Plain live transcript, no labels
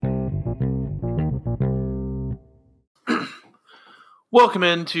Welcome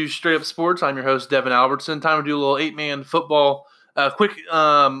into Straight Up Sports. I'm your host, Devin Albertson. Time to do a little eight-man football. Quick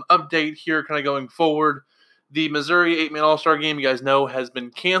update here, kind of going forward. The Missouri eight-man All-Star game, you guys know, has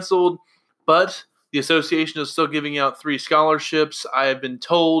been canceled, but the association is still giving out 3 scholarships. I have been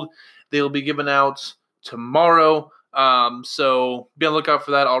told they will be given out tomorrow, so be on the lookout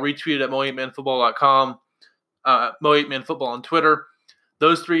for that. I'll retweet it at mo8manfootball.com, mo8manfootball on Twitter.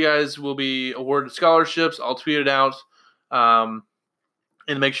 Those 3 guys will be awarded scholarships. I'll tweet it out.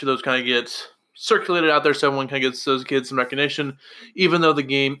 And make sure those kind of get circulated out there so everyone kind of gets those kids some recognition, even though the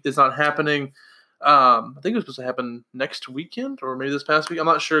game is not happening. I think it was supposed to happen next weekend or maybe this past week. I'm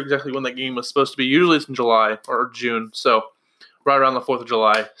not sure exactly when that game was supposed to be. Usually it's in July or June, so right around the 4th of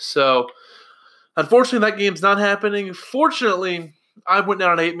July. So unfortunately, that game's not happening. Fortunately, I went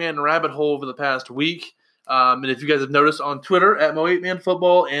down an 8-man rabbit hole over the past week. And if you guys have noticed on Twitter at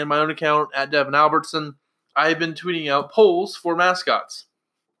Mo8manFootball and my own account at Devin Albertson, I've been tweeting out polls for mascots.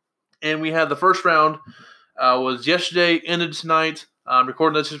 And we had the first round was yesterday, ended tonight.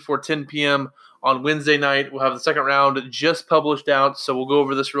 Recording this before 10 p.m. on Wednesday night. We'll have the second round just published out, so we'll go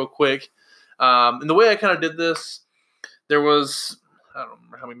over this real quick. And the way I kind of did this, there was, I don't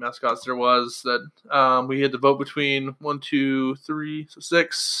remember how many mascots there was, that we had to vote between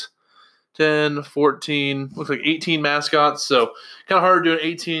 6, 10, 14, looks like 18 mascots. So kind of hard to do an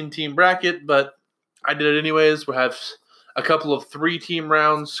 18-team bracket, but I did it anyways. We'll have a couple of 3-team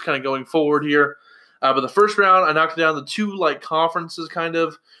rounds kind of going forward here. But the first round, I knocked it down to 2 conferences kind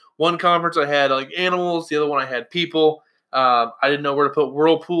of. One conference I had animals. The other one I had people. I didn't know where to put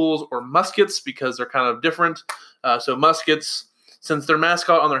whirlpools or muskets because they're kind of different. So muskets, since their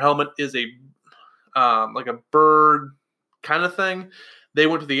mascot on their helmet is a bird kind of thing, they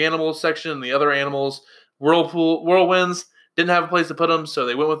went to the animals section. And the other animals, whirlwinds, didn't have a place to put them, so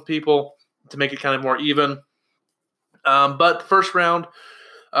they went with people to make it kind of more even. But first round,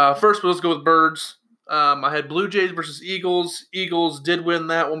 first let's go with birds. I had Blue Jays versus Eagles. Eagles did win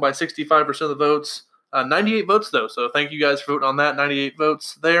that one by 65% of the votes. 98 votes, though, so thank you guys for voting on that. 98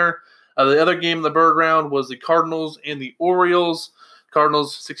 votes there. The other game in the bird round was the Cardinals and the Orioles.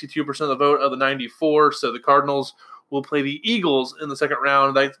 Cardinals, 62% of the vote of the 94, so the Cardinals will play the Eagles in the second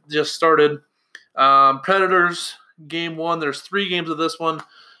round. That just started. Predators, game 1. There's 3 games of this one.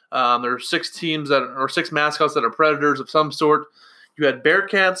 There are 6 mascots that are predators of some sort. You had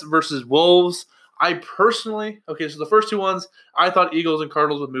Bearcats versus Wolves. So the first 2 ones, I thought Eagles and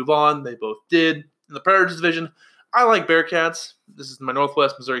Cardinals would move on. They both did. In the Predators division, I like Bearcats. This is my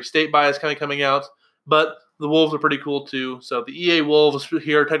Northwest Missouri State bias kind of coming out. But the Wolves are pretty cool too. So the EA Wolves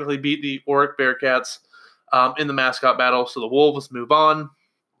here technically beat the Oric Bearcats in the mascot battle. So the Wolves move on.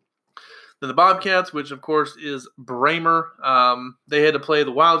 Then the Bobcats, which of course is Bramer, they had to play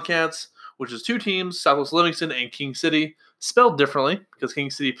the Wildcats, which is 2 teams, Southwest Livingston and King City, spelled differently because King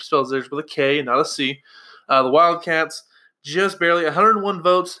City spells theirs with a K and not a C. The Wildcats, just barely 101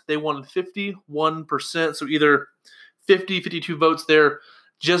 votes. They won 51%, so either 50, 52 votes there.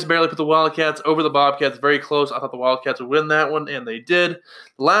 Just barely put the Wildcats over the Bobcats. Very close. I thought the Wildcats would win that one, and they did.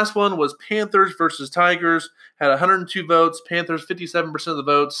 The last one was Panthers versus Tigers. Had 102 votes. Panthers, 57% of the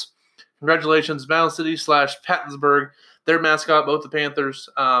votes. Congratulations, Mound City / Pattonsburg. Their mascot, both the Panthers,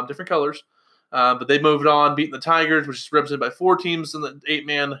 different colors. But they moved on, beating the Tigers, which is represented by 4 teams in the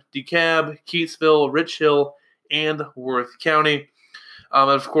 8-man: DeKalb, Keatsville, Rich Hill, and Worth County. And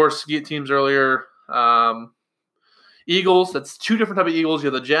of course, get teams earlier. Eagles, that's 2 different types of Eagles.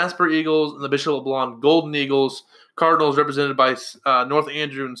 You have the Jasper Eagles and the Bishop LeBlanc Golden Eagles. Cardinals represented by North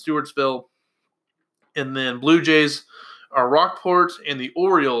Andrew and Stewartsville. And then Blue Jays are Rockport, and the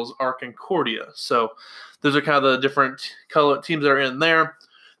Orioles are Concordia. So those are kind of the different color teams that are in there.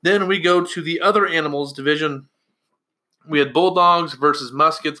 Then we go to the other animals division. We had Bulldogs versus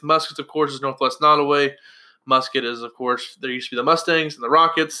Muskets. Muskets, of course, is Northwest Nottoway. Musket is, of course, there used to be the Mustangs and the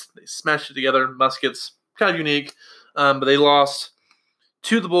Rockets. They smashed it together. Muskets, kind of unique, but they lost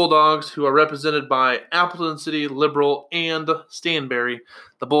to the Bulldogs, who are represented by Appleton City, Liberal, and Stanberry.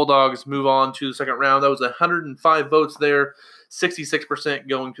 The Bulldogs move on to the second round. That was 105 votes there, 66%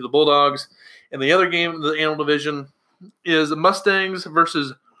 going to the Bulldogs. And the other game in the animal division is the Mustangs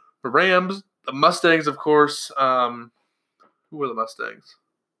versus the Rams. The Mustangs, of course, who were the Mustangs?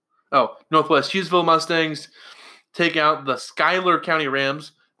 Oh, Northwest Hughesville Mustangs take out the Schuyler County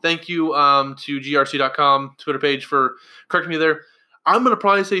Rams. Thank you to grc.com Twitter page for correcting me there. I'm going to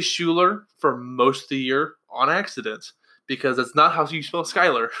probably say Schuler for most of the year on accident because that's not how you spell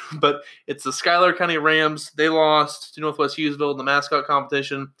Schuyler. But it's the Schuyler County Rams. They lost to Northwest Hughesville in the mascot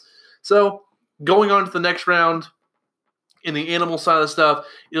competition. So going on to the next round, In the animal side of stuff,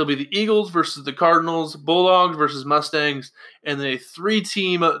 it'll be the Eagles versus the Cardinals, Bulldogs versus Mustangs, and then a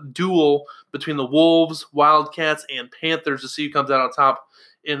 3-team duel between the Wolves, Wildcats, and Panthers to see who comes out on top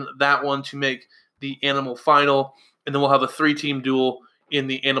in that one to make the animal final. And then we'll have a 3-team duel in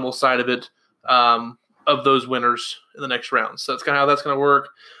the animal side of it, of those winners in the next round. So that's kind of how that's going to work.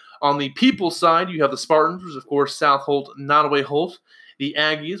 On the people side, you have the Spartans, which is, of course, South Holt, Nottoway Holt. The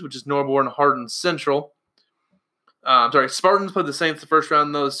Aggies, which is Norborne, Hardin Central. Spartans played the Saints the first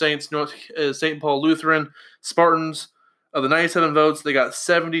round, though. The Saints, St. Paul Lutheran. Spartans, of the 97 votes, they got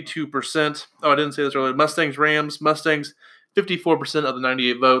 72%. Oh, I didn't say this earlier. Mustangs, Rams. Mustangs, 54% of the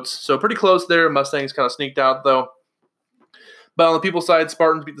 98 votes. So pretty close there. Mustangs kind of sneaked out, though. But on the people side,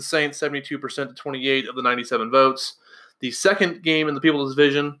 Spartans beat the Saints 72% to 28 of the 97 votes. The second game in the people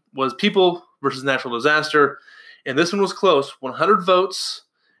division was People versus Natural Disaster. And this one was close. 100 votes.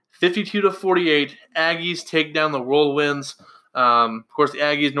 52 to 48. Aggies take down the Whirlwinds. Of course, the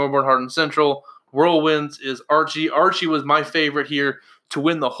Aggies, Norborne, Hardin Central. Whirlwinds is Archie. Archie was my favorite here to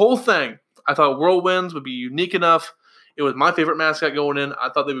win the whole thing. I thought Whirlwinds would be unique enough. It was my favorite mascot going in. I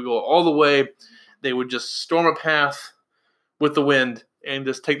thought they would go all the way. They would just storm a path with the wind and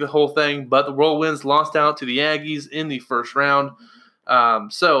just take the whole thing. But the Whirlwinds lost out to the Aggies in the first round.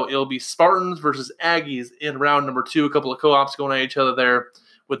 So it'll be Spartans versus Aggies in round number 2. A couple of co-ops going at each other there,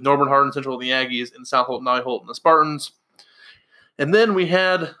 with Norborne, Hardin Central, and the Aggies, and South Holt, Nottoway Holt, and the Spartans. And then we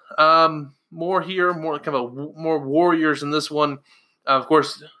had more Warriors in this one. Of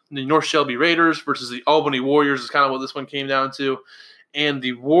course, the North Shelby Raiders versus the Albany Warriors is kind of what this one came down to. And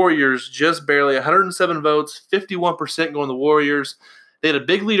the Warriors just barely 107 votes, 51% going to the Warriors. They had a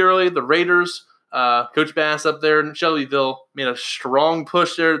big lead early. The Raiders, Coach Bass up there in Shelbyville, made a strong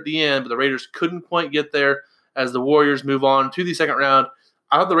push there at the end, but the Raiders couldn't quite get there as the Warriors move on to the second round.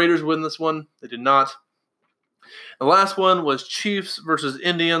 I thought the Raiders would win this one. They did not. The last one was Chiefs versus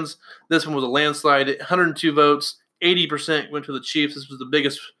Indians. This one was a landslide. 102 votes, 80% went to the Chiefs. This was the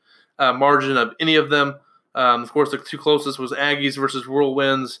biggest margin of any of them. Of course, the two closest was Aggies versus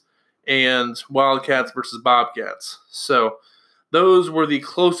Whirlwinds and Wildcats versus Bobcats. So those were the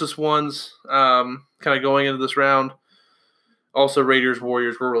closest ones kind of going into this round. Also, Raiders,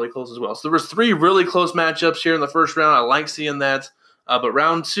 Warriors were really close as well. So there was 3 really close matchups here in the first round. I like seeing that. But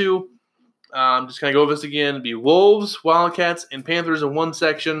round 2, just kind of go over this again. It'd be Wolves, Wildcats, and Panthers in one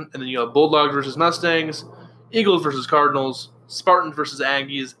section. And then you have Bulldogs versus Mustangs, Eagles versus Cardinals, Spartans versus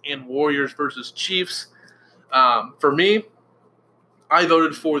Aggies, and Warriors versus Chiefs. For me, I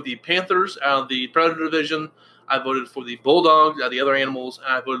voted for the Panthers out of the Predator division. I voted for the Bulldogs out of the other animals.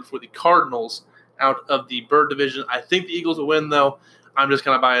 And I voted for the Cardinals out of the Bird division. I think the Eagles will win, though. I'm just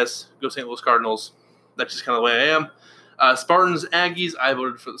kind of biased. Go St. Louis Cardinals. That's just kind of the way I am. Spartans, Aggies, I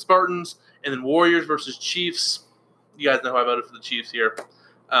voted for the Spartans. And then Warriors versus Chiefs. You guys know how I voted for the Chiefs here.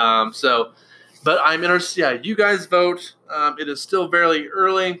 But I'm interested. Yeah, you guys vote. It is still very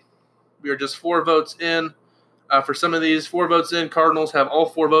early. We are just 4 votes in. For some of these, 4 votes in. Cardinals have all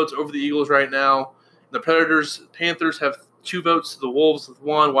 4 votes over the Eagles right now. The Panthers have 2 votes to the Wolves with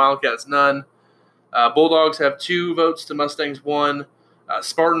 1. Wildcats, none. Bulldogs have 2 votes to Mustangs, 1.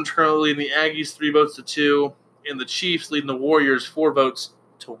 Spartans currently leading the Aggies 3 votes to 2. And the Chiefs leading the Warriors 4 votes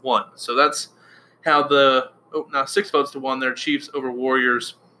to 1. So that's how now 6 votes to 1 there. Chiefs over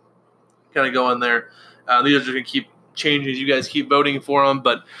Warriors kind of going there. These are just going to keep changing as you guys keep voting for them.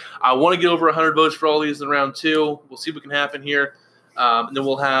 But I want to get over 100 votes for all these in round 2. We'll see what can happen here. And then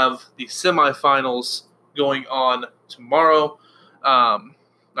we'll have the semifinals going on tomorrow. So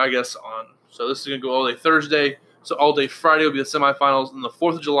this is going to go all day Thursday. So all day Friday will be the semifinals. And the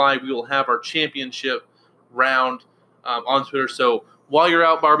 4th of July, we will have our championship round on Twitter. So while you're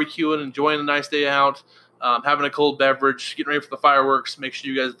out barbecuing, enjoying a nice day out, having a cold beverage, getting ready for the fireworks, make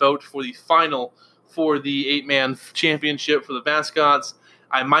sure you guys vote for the final for the 8-man championship for the mascots.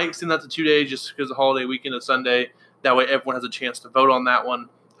 I might extend that to 2 days just because the holiday weekend is Sunday. That way everyone has a chance to vote on that one.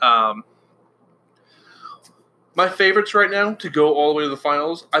 My favorites right now to go all the way to the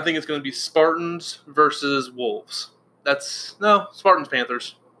finals, I think it's going to be Spartans versus Wolves. Spartans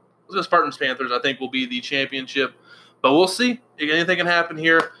Panthers. Let's go Spartans Panthers. I think will be the championship, but we'll see. Anything can happen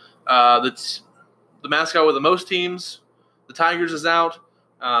here. The mascot with the most teams, the Tigers, is out.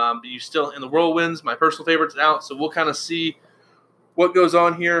 But you still in the Whirlwinds. My personal favorite's out, so we'll kind of see what goes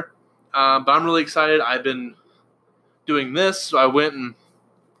on here. But I'm really excited. I've been doing this, so I went and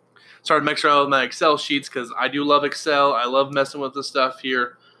started messing around with my Excel sheets because I do love Excel. I love messing with this stuff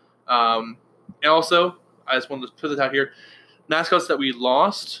here. And also, I just wanted to put this out here. Mascots that we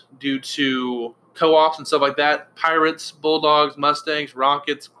lost due to co-ops and stuff like that: Pirates, Bulldogs, Mustangs,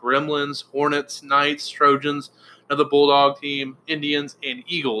 Rockets, Gremlins, Hornets, Knights, Trojans, another Bulldog team, Indians, and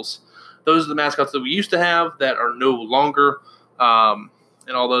Eagles. Those are the mascots that we used to have that are no longer.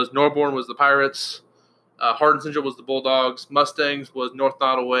 And all those. Norborn was the Pirates. Hardin Central was the Bulldogs. Mustangs was North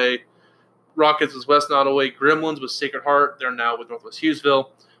Nottoway. Rockets was West Nottoway. Gremlins was Sacred Heart. They're now with Northwest Hughesville.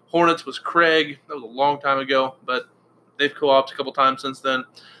 Hornets was Craig. That was a long time ago, but they've co-opted a couple times since then.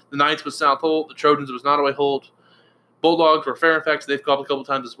 The Knights was South Holt. The Trojans was Nottoway Holt. Bulldogs were Fairfax. They've co-opted a couple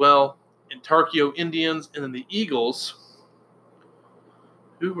times as well. Intarkio Indians. And then the Eagles.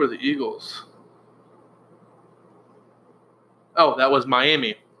 Who were the Eagles? Oh, that was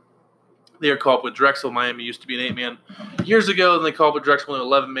Miami. They are co-op with Drexel. Miami used to be an 8-man years ago, and they co-op with Drexel in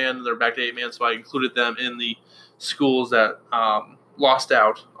 11-man, and they're back to 8-man, so I included them in the schools that lost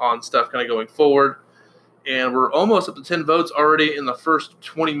out on stuff kind of going forward. And we're almost up to 10 votes already in the first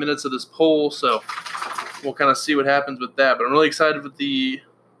 20 minutes of this poll, so we'll kind of see what happens with that. But I'm really excited with the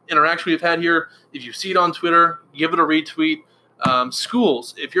interaction we've had here. If you see it on Twitter, give it a retweet.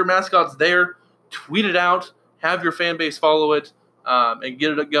 Schools, if your mascot's there, tweet it out. Have your fan base follow it. And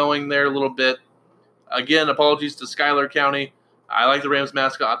get it going there a little bit. Again, apologies to Schuyler County. I like the Rams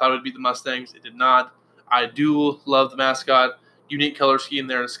mascot. I thought it would beat the Mustangs. It did not. I do love the mascot. Unique color scheme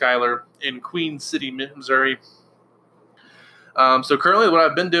there in Schuyler in Queen City, Missouri. So currently what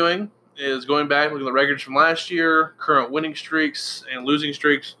I've been doing is going back, looking at the records from last year, current winning streaks and losing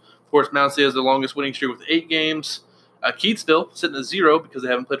streaks. Of course, Mount St. has the longest winning streak with 8 games. Keatsville sitting at 0 because they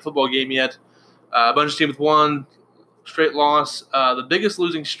haven't played a football game yet. A bunch of teams with 1 straight loss. The biggest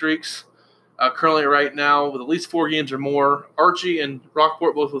losing streaks currently right now with at least 4 games or more. Archie and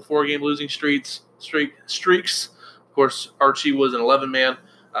Rockport both with 4-game losing streaks. Of course, Archie was an 11-man.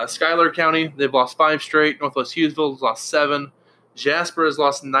 Schuyler County, they've lost 5 straight. Northwest Hughesville has lost 7. Jasper has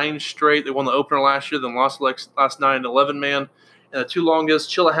lost 9 straight. They won the opener last year, then lost the last 9 11-man. And the 2 longest,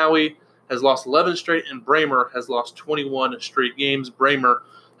 Chillicothe has lost 11 straight, and Bramer has lost 21 straight games. Bramer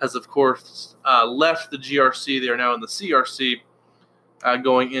has, of course, left the GRC. They are now in the CRC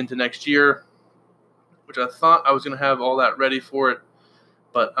going into next year, which I thought I was going to have all that ready for it,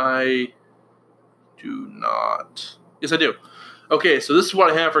 but I do not. Yes, I do. Okay, so this is what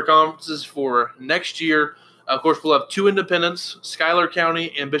I have for conferences for next year. Of course, we'll have 2 independents, Schuyler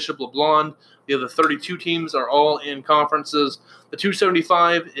County and Bishop LeBlond. The other 32 teams are all in conferences. The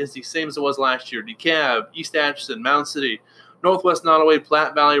 275 is the same as it was last year. DeKalb, East Atchison, Mound City, Northwest Nottoway,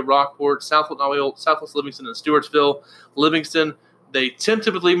 Platte Valley, Rockport, Southwest Nottoway, Southwest Livingston, and Stewartsville. Livingston, they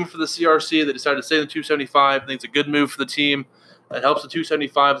tempted with leaving for the CRC. They decided to stay in the 275. I think it's a good move for the team. It helps the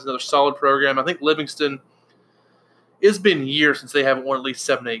 275. It's another solid program. I think Livingston, it's been years since they haven't won at least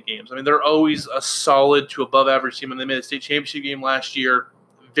 7 8 games. I mean, they're always a solid to above average team, and they made a state championship game last year.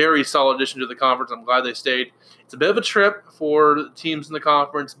 Very solid addition to the conference. I'm glad they stayed. It's a bit of a trip for teams in the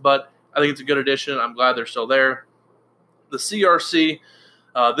conference, but I think it's a good addition. I'm glad they're still there. The CRC,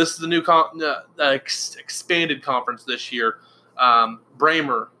 this is the new expanded conference this year.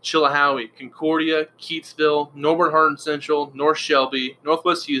 Bramer, Chillicothe, Concordia, Keatsville, Norborn Hardin Central, North Shelby,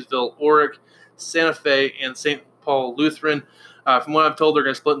 Northwest Hughesville, Oric, Santa Fe, and St. Paul Lutheran. From what I'm told, they're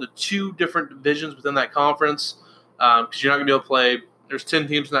going to split into 2 different divisions within that conference because you're not going to be able to play. There's 10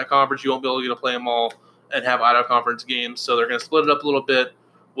 teams in that conference. You won't be able to get to play them all and have out-of-conference games. So they're going to split it up a little bit.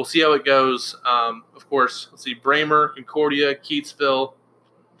 We'll see how it goes. Of course, let's see, Bramer, Concordia, Keatsville,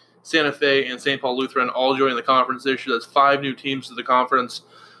 Santa Fe, and St. Paul Lutheran all joining the conference this year. That's 5 new teams to the conference.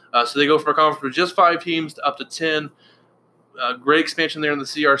 So they go from a conference with just 5 teams to up to 10. Great expansion there in the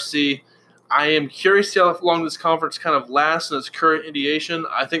CRC. I am curious to see how long this conference kind of lasts in its current ideation.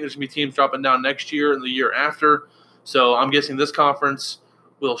 I think there's going to be teams dropping down next year and the year after. So I'm guessing this conference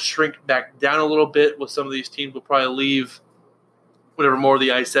will shrink back down a little bit with some of these teams. Will probably leave whenever more of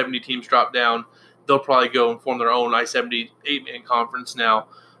the I-70 teams drop down. They'll probably go and form their own I-70 8-man conference now.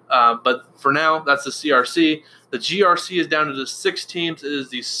 But for now, that's the CRC. The GRC is down to just 6 teams. It is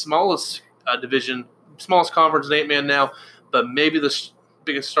the smallest division, smallest conference in 8-man now, but maybe the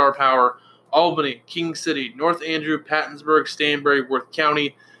biggest star power. Albany, King City, North Andrew, Pattonsburg, Stanberry, Worth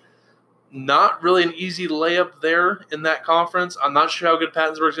County. Not really an easy layup there in that conference. I'm not sure how good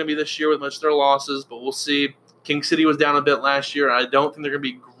Pattonsburg is going to be this year with much of their losses, but we'll see. King City was down a bit last year. I don't think they're going to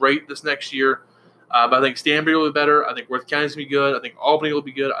be great this next year. But I think Stanberry will be better. I think Worth County is going to be good. I think Albany will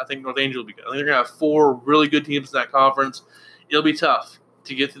be good. I think North Angel will be good. I think they're going to have 4 really good teams in that conference. It'll be tough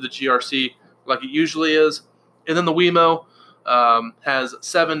to get through the GRC like it usually is. And then the WeMo has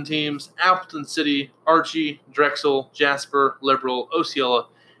 7 teams: Appleton City, Archie, Drexel, Jasper, Liberal, Osceola,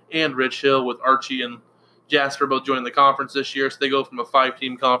 and Rich Hill, with Archie and Jasper both joining the conference this year. So they go from a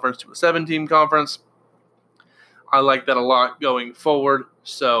 5-team conference to a 7-team conference. I like that a lot going forward.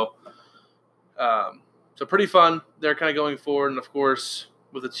 So So pretty fun. They're kind of going forward, and of course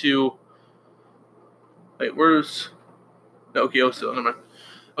with the two. Wait, where's? No, okay, still never mind.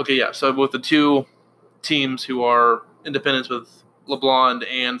 Okay, yeah. So with the two teams who are independents with LeBlanc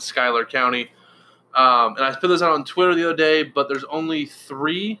and Schuyler County. And I put this out on Twitter the other day, but there's only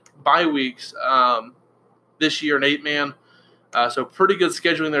 3 bye weeks this year, an 8-man. So pretty good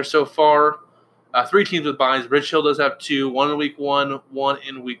scheduling there so far. 3 teams with byes. Rich Hill does have 2, 1 in week 1, 1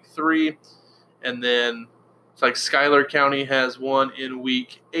 in week 3. And then it's like Schuyler County has 1 in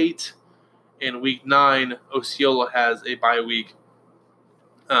week 8. In week 9, Osceola has a bye week.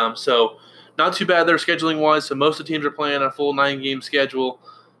 So not too bad there scheduling-wise. So most of the teams are playing a full 9-game schedule.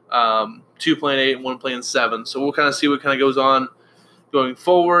 2 playing 8 and 1 playing 7. So we'll kind of see what kind of goes on going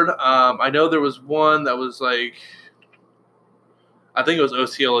forward. I know there was one that was like, I think it was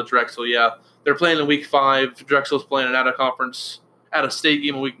Osceola Drexel. Yeah, they're playing in week 5. Drexel's playing an out-of-state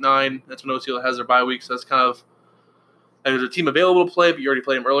game in week 9. That's when Osceola has their bye week. So that's kind of, there's a team available to play, but you already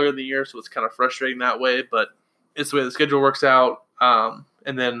played them earlier in the year, so it's kind of frustrating that way. But it's the way the schedule works out.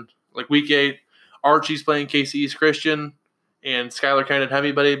 And then like week 8, Archie's playing KC East Christian. And Schuyler County didn't have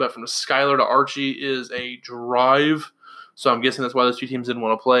anybody, but from Schuyler to Archie is a drive. So I'm guessing that's why those two teams didn't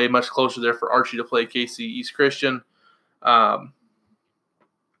want to play. Much closer there for Archie to play KC East Christian. And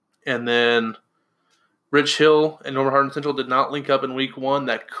then Rich Hill and Norman Hardin Central did not link up in week 1.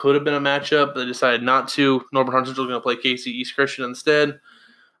 That could have been a matchup, but they decided not to. Norman Hardin Central is going to play KC East Christian instead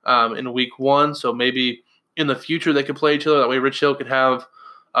in week 1. So maybe in the future they could play each other. That way Rich Hill could have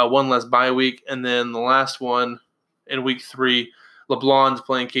one less bye week. And then the last one, in week 3, LeBlanc's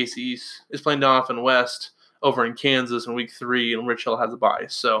playing KC East, is playing Donovan West over in Kansas in week 3, and Rich Hill has a bye.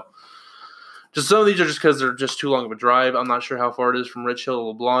 So just some of these are just because they're just too long of a drive. I'm not sure how far it is from Rich Hill to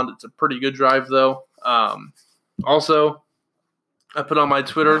LeBlanc. It's a pretty good drive, though. Also, I put on my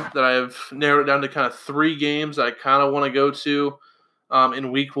Twitter that I've narrowed it down to kind of 3 games that I kind of want to go to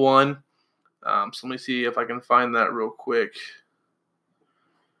in week 1. So let me see if I can find that real quick.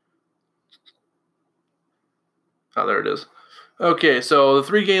 Oh, there it is. Okay, so the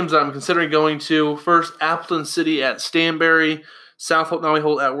 3 games I'm considering going to. First, Appleton City at Stanberry, South Hope Maui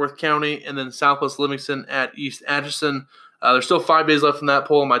Holt at Worth County, and then Southwest Livingston at East Atchison. There's still 5 days left in that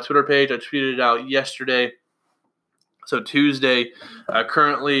poll on my Twitter page. I tweeted it out yesterday. So Tuesday,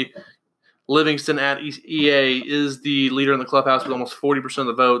 currently Livingston at East EA is the leader in the clubhouse with almost 40% of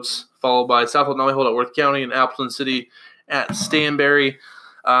the votes, followed by South Hope Maui Holt at Worth County and Appleton City at Stanberry.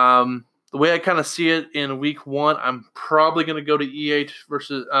 The way I kind of see it in week 1, I'm probably going to go to EA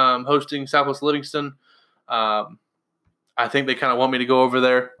versus hosting Southwest Livingston. I think they kind of want me to go over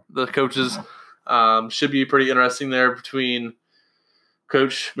there. The coaches should be pretty interesting there between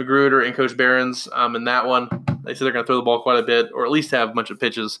Coach Magruder and Coach Behrens in that one. They said they're going to throw the ball quite a bit, or at least have a bunch of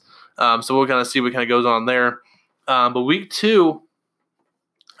pitches. So we'll kind of see what kind of goes on there. But week 2,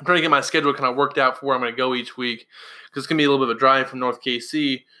 I'm trying to get my schedule kind of worked out for where I'm going to go each week, because it's going to be a little bit of a drive from North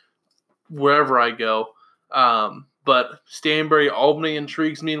KC wherever I go. But Stanberry, Albany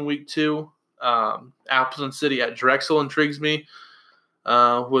intrigues me in week 2. Appleton City at Drexel intrigues me. What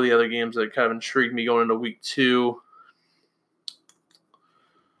are the other games that kind of intrigued me going into week 2?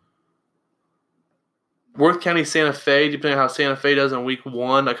 Worth County, Santa Fe, depending on how Santa Fe does in week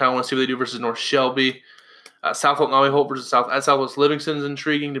 1. I kind of want to see what they do versus North Shelby. South Hope Maui Holt versus Southwest Livingston is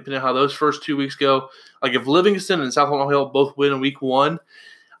intriguing, depending on how those first 2 weeks go. Like if Livingston and South Hope Maui Holt both win in week 1,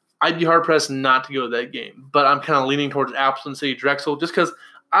 I'd be hard-pressed not to go to that game. But I'm kind of leaning towards Appleton City Drexel just because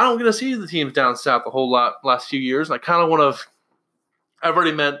I don't get to see the teams down south a whole lot last few years. And I kind of want to – I've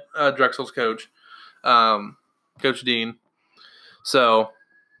already met Drexel's coach, Coach Dean. So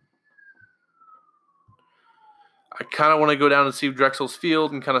I kind of want to go down and see Drexel's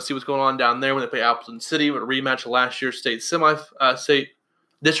field and kind of see what's going on down there when they play Appleton City. With a rematch of last year's state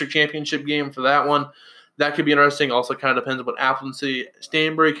district championship game for that one. That could be interesting. Also kind of depends on what Appleton City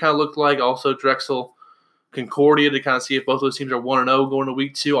Stanberry kind of looked like. Also Drexel Concordia to kind of see if both those teams are 1-0 going to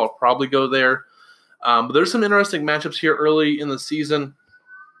week 2. I'll probably go there. But there's some interesting matchups here early in the season.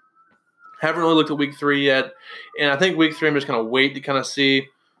 Haven't really looked at week 3 yet. And I think week 3 I'm just going to wait to kind of see.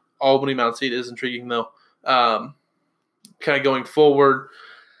 Albany Mount Seat is intriguing though. Kind of going forward.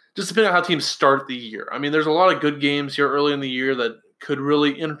 Just depending on how teams start the year. I mean, there's a lot of good games here early in the year that could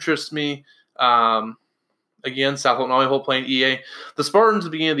really interest me. Again, South Hope Maui Holt playing EA. The Spartans at the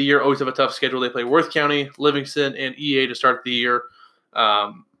beginning of the year always have a tough schedule. They play Worth County, Livingston, and EA to start the year.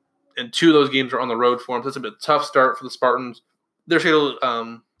 And 2 of those games are on the road for them. So it's a bit tough start for the Spartans. Their schedule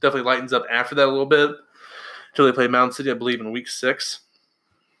definitely lightens up after that a little bit until they play Mound City, I believe, in week 6.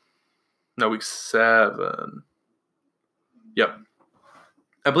 No, week 7. Yep.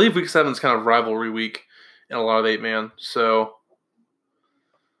 I believe week 7 is kind of rivalry week in a lot of 8-man. So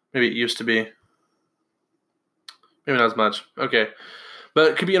maybe it used to be. Maybe not as much. Okay.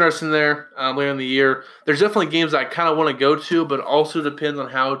 But it could be interesting there later in the year. There's definitely games that I kind of want to go to, but also depends on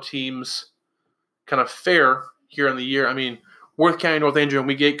how teams kind of fare here in the year. I mean, Worth County, North Andrew, and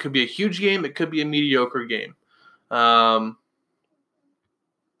Week 8 could be a huge game. It could be a mediocre game.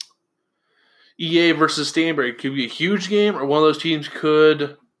 EA versus Stanberry could be a huge game, or one of those teams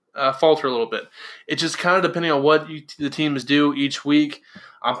could falter a little bit. It's just kind of depending on what the teams do each week.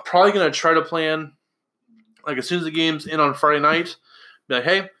 I'm probably going to try to plan, like as soon as the game's in on Friday night, be like,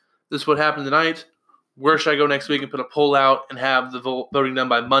 hey, this is what happened tonight. Where should I go next week, and put a poll out and have the voting done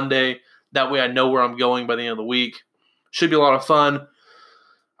by Monday. That way I know where I'm going by the end of the week. Should be a lot of fun.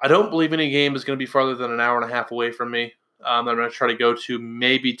 I don't believe any game is going to be farther than an hour and a half away from me. I'm going to try to go to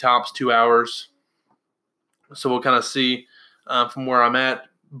maybe tops 2 hours. So we'll kind of see from where I'm at.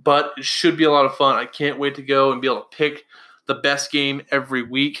 But it should be a lot of fun. I can't wait to go and be able to pick the best game every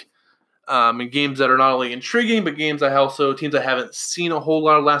week. And games that are not only intriguing, but games teams I haven't seen a whole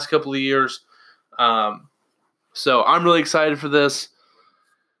lot of the last couple of years. So I'm really excited for this.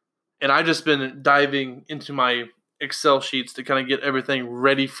 And I've just been diving into my Excel sheets to kind of get everything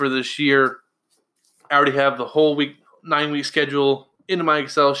ready for this year. I already have the whole 9-week schedule into my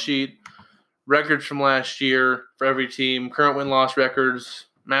Excel sheet. Records from last year for every team, current win-loss records,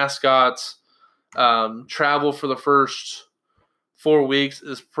 mascots, travel for the first 4 weeks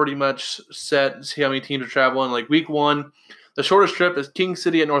is pretty much set. See how many teams are traveling. Like week 1, the shortest trip is King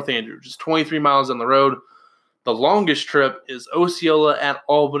City at North Andrew, just 23 miles down the road. The longest trip is Osceola at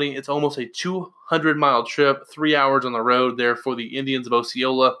Albany. It's almost a 200-mile trip, 3 hours on the road there for the Indians of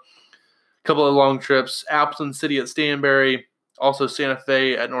Osceola. A couple of long trips, Appleton City at Stanberry, also Santa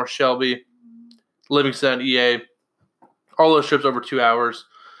Fe at North Shelby, Livingston at EA. All those trips over 2 hours,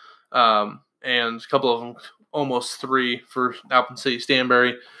 and a couple of them almost 3 for Appleton City,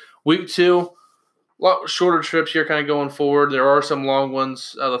 Stanberry. Week 2, a lot shorter trips here kind of going forward. There are some long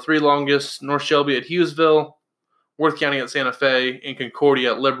ones. The 3 longest, North Shelby at Hughesville, Worth County at Santa Fe, and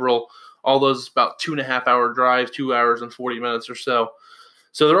Concordia at Liberal. All those about 2.5-hour drives, 2 hours and 40 minutes or so.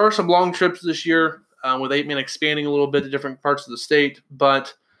 So there are some long trips this year, with 8-man expanding a little bit to different parts of the state.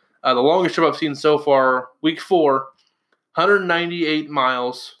 But the longest trip I've seen so far, week 4, 198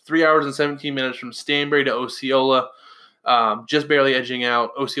 miles, 3 hours and 17 minutes from Stanberry to Osceola, just barely edging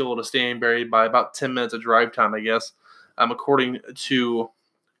out Osceola to Stanberry by about 10 minutes of drive time, I guess, according to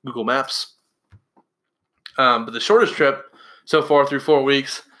Google Maps. But the shortest trip so far through 4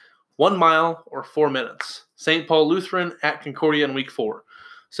 weeks, 1 mile or 4 minutes. St. Paul Lutheran at Concordia in week 4.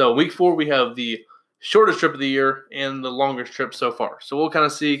 So week 4, we have the shortest trip of the year and the longest trip so far. So we'll kind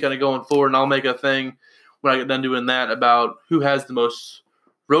of see going forward, and I'll make a thing when I get done doing that about who has the most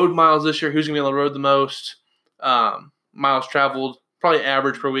road miles this year, who's going to be on the road the most, miles traveled, probably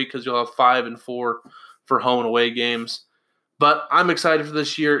average per week because you'll have 5 and 4 for home and away games. But I'm excited for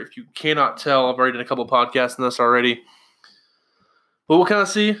this year. If you cannot tell, I've already done a couple podcasts on this already. But we'll kind of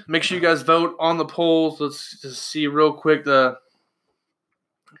see. Make sure you guys vote on the polls. Let's just see real quick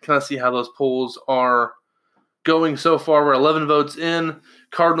kind of see how those polls are going so far. We're 11 votes in.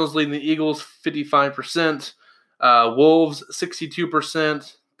 Cardinals leading the Eagles 55%. Wolves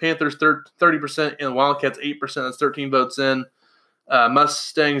 62%. Panthers 30%. And Wildcats 8%. That's 13 votes in.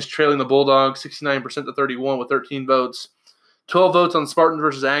 Mustangs trailing the Bulldogs 69% to 31 with 13 votes. 12 votes on Spartans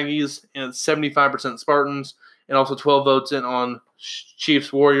versus Aggies, and it's 75% Spartans, and also 12 votes in on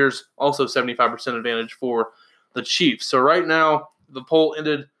Chiefs Warriors, also 75% advantage for the Chiefs. So right now, the poll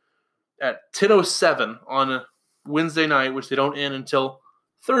ended at 10:07 on Wednesday night, which they don't end until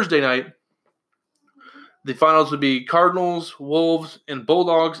Thursday night. The finals would be Cardinals, Wolves, and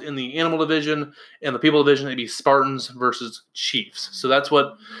Bulldogs in the Animal Division, and the People Division, it'd be Spartans versus Chiefs. So that's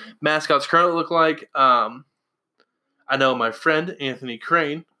what mascots currently look like. I know my friend Anthony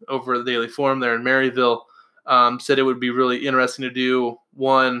Crane over at the Daily Forum there in Maryville said it would be really interesting to do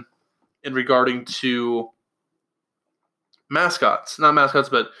one in regarding to mascots. Not mascots,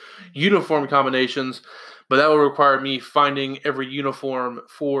 but uniform combinations. But that would require me finding every uniform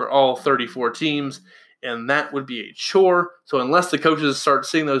for all 34 teams, and that would be a chore. So unless the coaches start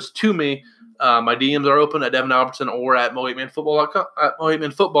sending those to me, my DMs are open at Devin Albertson or at Mo8manfootball.com, at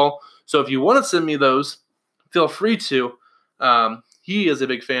Mo8manfootball. So if you want to send me those, feel free to. He is a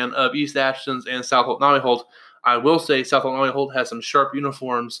big fan of East Ashton's and South Holt Nottoway Holt. I will say South Holt Nottoway Holt has some sharp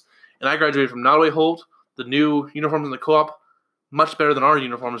uniforms, and I graduated from Nottoway Holt. The new uniforms in the co-op, much better than our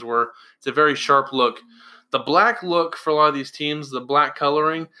uniforms were. It's a very sharp look. The black look for a lot of these teams, the black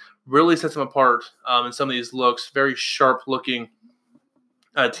coloring, really sets them apart in some of these looks. Very sharp looking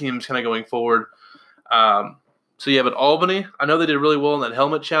teams kind of going forward. So you have at Albany. I know they did really well in that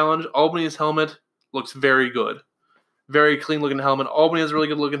helmet challenge. Albany's helmet looks very good. Very clean-looking helmet. Albany has a really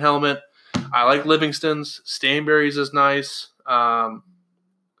good-looking helmet. I like Livingston's. Stanberry's is nice.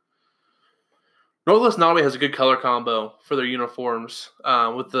 Northwest Nobby has a good color combo for their uniforms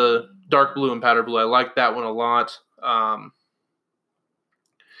with the dark blue and powder blue. I like that one a lot.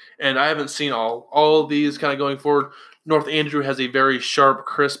 And I haven't seen all of these kind of going forward. North Andrew has a very sharp,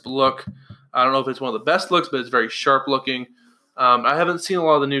 crisp look. I don't know if it's one of the best looks, but it's very sharp looking. I haven't seen a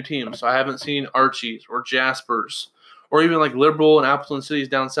lot of the new teams. So I haven't seen Archie's or Jasper's or even like Liberal and Appleton Cities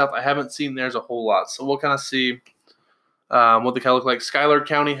down south. I haven't seen theirs a whole lot. So we'll kind of see what they kind of look like. Schuyler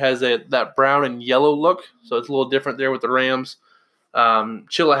County has that brown and yellow look. So it's a little different there with the Rams.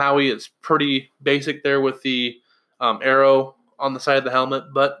 Chillicothe, it's pretty basic there with the arrow on the side of the helmet,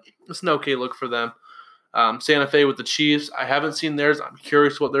 but it's an okay look for them. Santa Fe with the Chiefs, I haven't seen theirs. I'm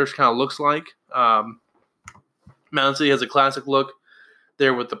curious what theirs kind of looks like. Mountain City has a classic look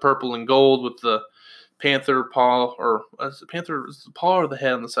there with the purple and gold with the panther paw, or is the paw or the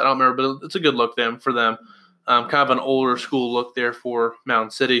head on the side? I don't remember, but it's a good look for them. Kind of an older school look there for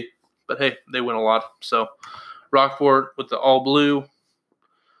Mountain City, but hey, they win a lot. So Rockport with the all blue.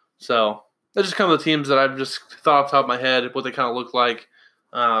 So that's just kind of the teams that I've just thought off the top of my head what they kind of look like,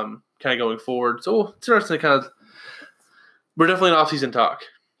 kind of going forward. So it's interesting to kind of – we're definitely in off-season talk.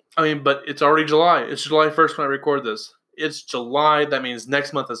 I mean, but it's already July. It's July 1st when I record this. It's July. That means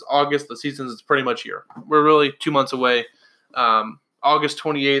next month is August. The season is pretty much here. We're really 2 months away. August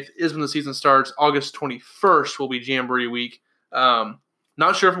 28th is when the season starts. August 21st will be Jamboree week.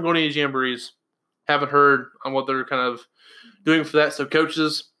 Not sure if I'm going to any Jamborees. Haven't heard on what they're kind of doing for that. So,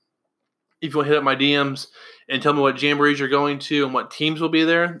 coaches, if you want to hit up my DMs and tell me what Jamborees you're going to and what teams will be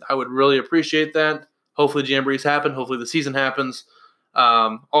there, I would really appreciate that. Hopefully Jamborees happen. Hopefully the season happens.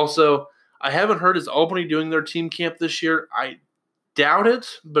 Also, I haven't heard, is Albany doing their team camp this year? I doubt it,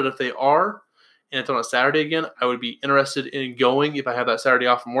 but if they are, and it's on a Saturday again, I would be interested in going if I have that Saturday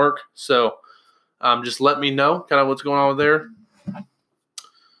off from work. So just let me know kind of what's going on there.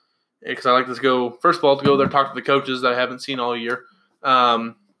 Because I like to go, first of all, to go there, talk to the coaches that I haven't seen all year,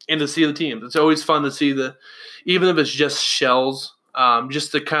 and to see the teams. It's always fun to see even if it's just shells,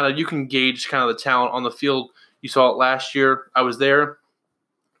 just to kind of, you can gauge kind of the talent on the field. You saw it last year. I was there.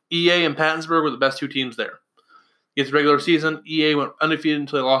 EA and Pattonsburg were the best two teams there. Against the regular season, EA went undefeated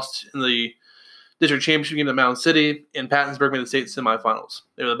until they lost in the district championship game to Mountain City, and Pattonsburg made the state semifinals.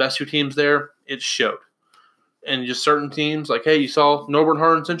 They were the best two teams there. It showed. And just certain teams, like, hey, you saw Norborn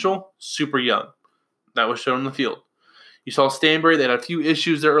Hardin Central, super young. That was shown in the field. You saw Stanberry. They had a few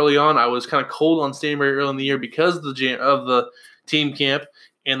issues there early on. I was kind of cold on Stanberry early in the year because of the team camp,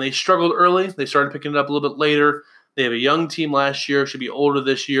 and they struggled early. They started picking it up a little bit later. They have a young team last year, should be older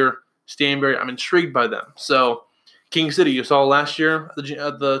this year. Stanberry, I'm intrigued by them. So, King City, you saw last year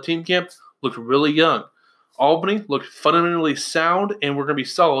at the team camp, looked really young. Albany looked fundamentally sound and were going to be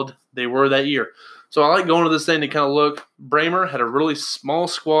solid. They were that year. So I like going to this thing to kind of look. Bramer had a really small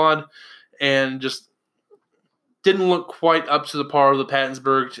squad and just didn't look quite up to the par of the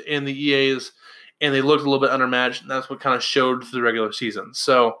Pattonsburg and the EAs, and they looked a little bit undermatched, and that's what kind of showed through the regular season.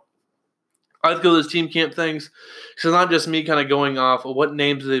 So I like to go to those team camp things because it's not just me kind of going off of what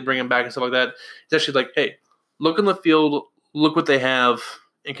names they bring them back and stuff like that. It's actually like, hey, look in the field, look what they have,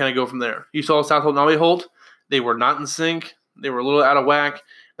 and kind of go from there. You saw South Holt and Nolly Holt. They were not in sync. They were a little out of whack.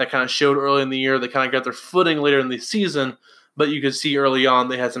 That kind of showed early in the year. They kind of got their footing later in the season, but you could see early on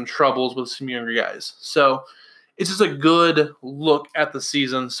they had some troubles with some younger guys. So it's just a good look at the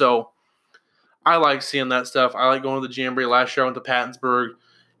season. So I like seeing that stuff. I like going to the Jamboree. Last year I went to Pattonsburg.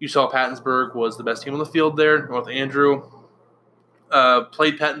 You saw Pattonsburg was the best team on the field there. North Andrew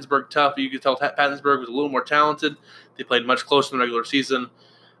played Pattonsburg tough. You could tell Pattonsburg was a little more talented. They played much closer in the regular season.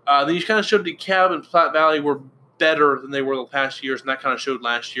 Then you kind of showed DeKalb and Platte Valley were better than they were the past years, and that kind of showed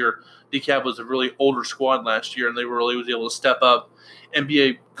last year. DeKalb was a really older squad last year, and they really was able to step up and be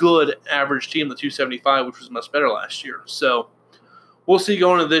a good average team, the 275, which was much better last year. So we'll see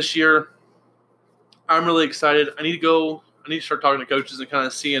going into this year. I'm really excited. I need to start talking to coaches and kind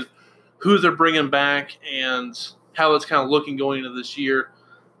of seeing who they're bringing back and how it's kind of looking going into this year.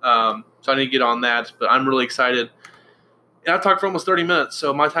 So I need to get on that, but I'm really excited. And I've talked for almost 30 minutes,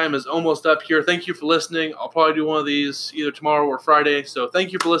 so my time is almost up here. Thank you for listening. I'll probably do one of these either tomorrow or Friday. So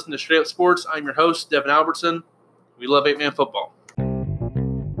thank you for listening to Straight Up Sports. I'm your host, Devin Albertson. We love 8-Man football.